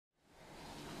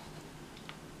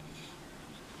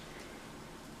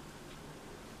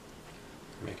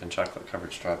making chocolate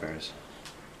covered strawberries.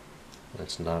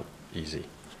 It's not easy.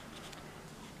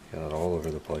 Got it all over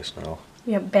the place now.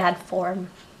 You have bad form.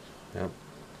 Yep.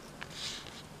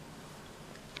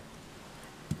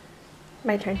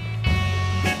 My turn.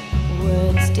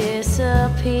 Words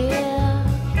disappear.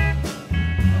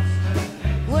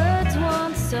 Words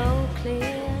once so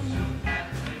clear.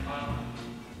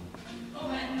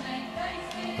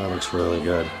 That looks really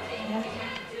good. Yeah.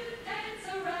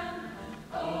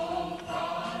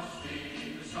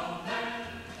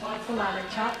 A lot of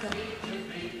chocolate.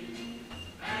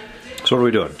 So what are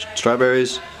we doing?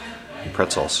 Strawberries and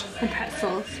pretzels. And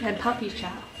pretzels and puppy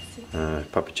chow.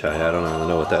 Puppy chai. I don't really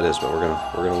know what that is, but we're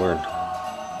gonna learn.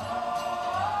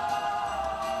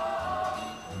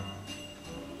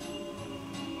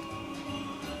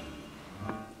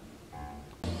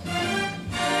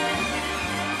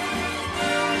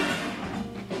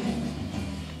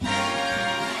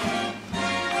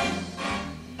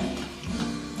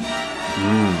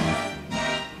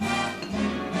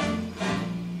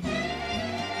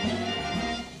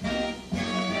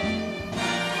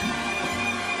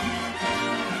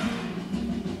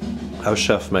 How's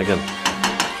Chef Megan?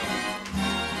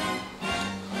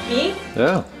 Me?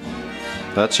 Yeah,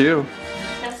 that's you.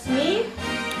 That's me?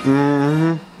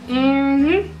 Mm-hmm.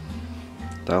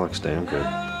 Mm-hmm. That looks damn good.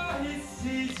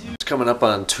 It's coming up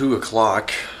on 2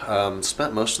 o'clock.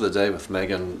 Spent most of the day with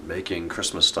Megan making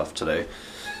Christmas stuff today.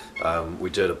 We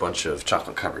did a bunch of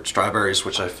chocolate covered strawberries,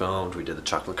 which I filmed. We did the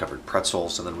chocolate covered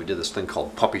pretzels, and then we did this thing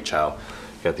called puppy chow.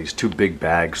 Got these 2 big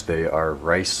bags. They are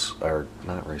rice, or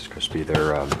not Rice Krispie,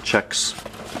 they're Chex.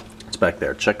 It's back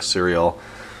there, Chex cereal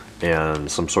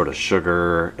and some sort of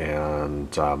sugar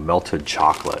and melted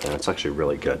chocolate, and it's actually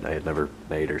really good. I had never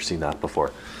made or seen that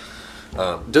before.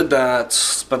 Did that,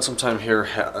 spent some time here,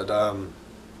 had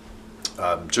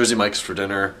Jersey Mike's for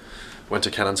dinner, went to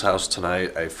Kennan's house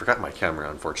tonight. I forgot my camera,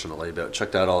 unfortunately, but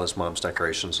checked out all his mom's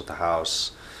decorations at the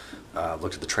house.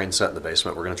 Looked at the train set in the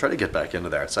basement. We're going to try to get back into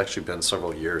there. It's actually been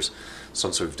several years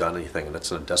since we've done anything, and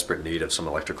it's in desperate need of some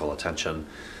electrical attention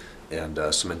and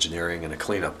some engineering and a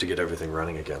cleanup to get everything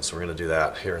running again. So we're going to do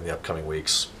that here in the upcoming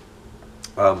weeks.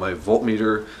 My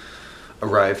voltmeter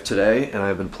arrived today, and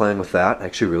I've been playing with that. I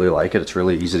actually really like it. It's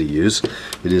really easy to use.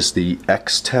 It is the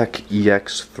X-Tech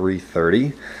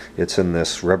EX330. It's in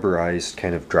this rubberized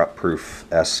kind of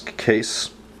drop-proof-esque case,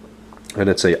 and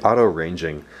it's a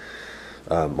auto-ranging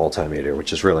multimeter,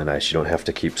 which is really nice. You don't have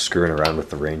to keep screwing around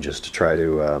with the ranges to try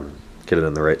to get it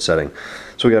in the right setting.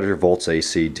 So we got your volts,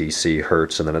 AC, DC,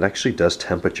 hertz, and then it actually does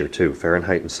temperature too,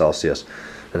 Fahrenheit and Celsius.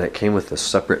 And it came with a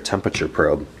separate temperature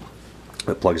probe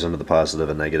that plugs into the positive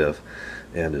and negative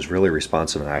and is really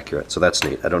responsive and accurate. So that's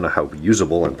neat. I don't know how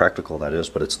usable and practical that is,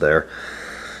 but it's there.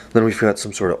 Then we've got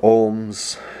some sort of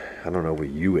ohms. I don't know what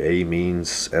UA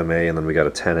means, MA, and then we got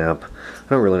a 10 amp. I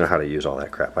don't really know how to use all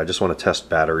that crap. I just want to test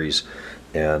batteries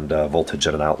and voltage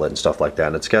at an outlet and stuff like that.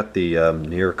 And it's got the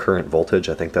near current voltage,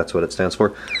 I think that's what it stands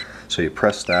for. So you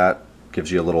press that,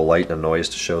 gives you a little light and a noise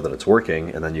to show that it's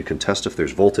working, and then you can test if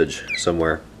there's voltage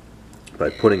somewhere by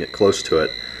putting it close to it,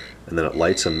 and then it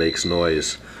lights and makes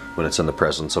noise when it's in the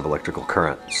presence of electrical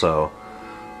current. So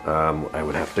I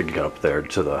would have to get up there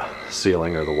to the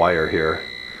ceiling or the wire here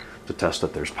to test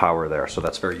that there's power there. So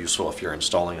that's very useful if you're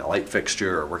installing a light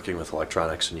fixture or working with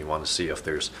electronics and you want to see if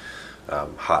there's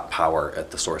hot power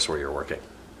at the source where you're working.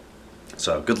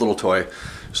 So good little toy.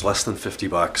 It's less than 50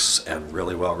 bucks and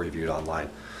really well reviewed online.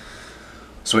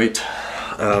 Sweet.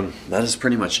 That is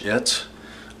pretty much it.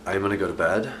 I'm gonna go to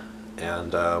bed,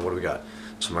 and what do we got?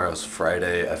 Tomorrow's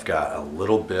Friday. I've got a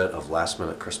little bit of last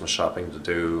minute Christmas shopping to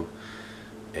do,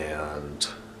 and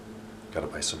gotta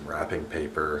buy some wrapping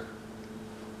paper,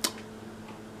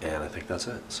 and I think that's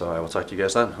it. So I will talk to you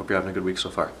guys then. Hope you're having a good week so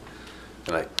far.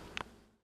 Good night.